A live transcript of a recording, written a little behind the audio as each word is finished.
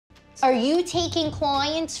Are you taking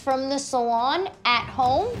clients from the salon at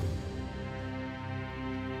home?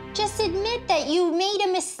 Just admit that you made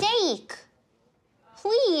a mistake.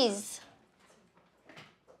 Please.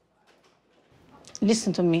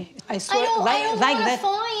 Listen to me. I swear, I don't like want to that.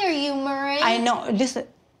 fire you, Marie. I know. Listen.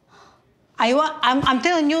 I'm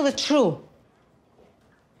telling you the truth.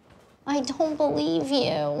 I don't believe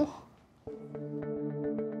you.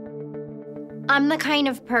 I'm the kind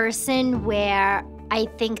of person where I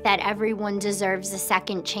think that everyone deserves a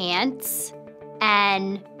second chance.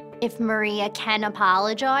 And if Maria can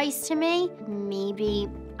apologize to me, maybe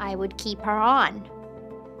I would keep her on.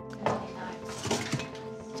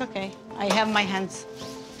 It's okay. I have my hands.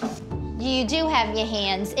 You do have your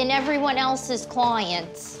hands in everyone else's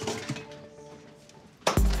clients.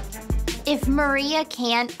 If Maria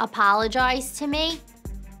can't apologize to me,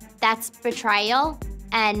 that's betrayal,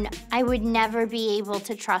 and I would never be able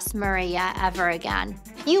to trust Maria ever again.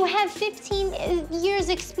 You have 15 years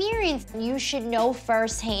experience. You should know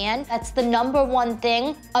firsthand. That's the #1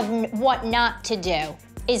 thing of what not to do,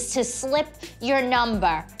 is to slip your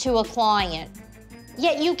number to a client.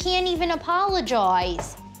 Yet you can't even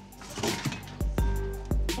apologize.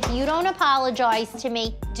 If you don't apologize to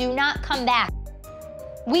me, do not come back.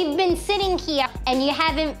 We've been sitting here and you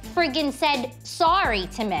haven't friggin' said sorry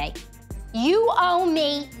to me. You owe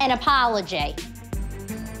me an apology.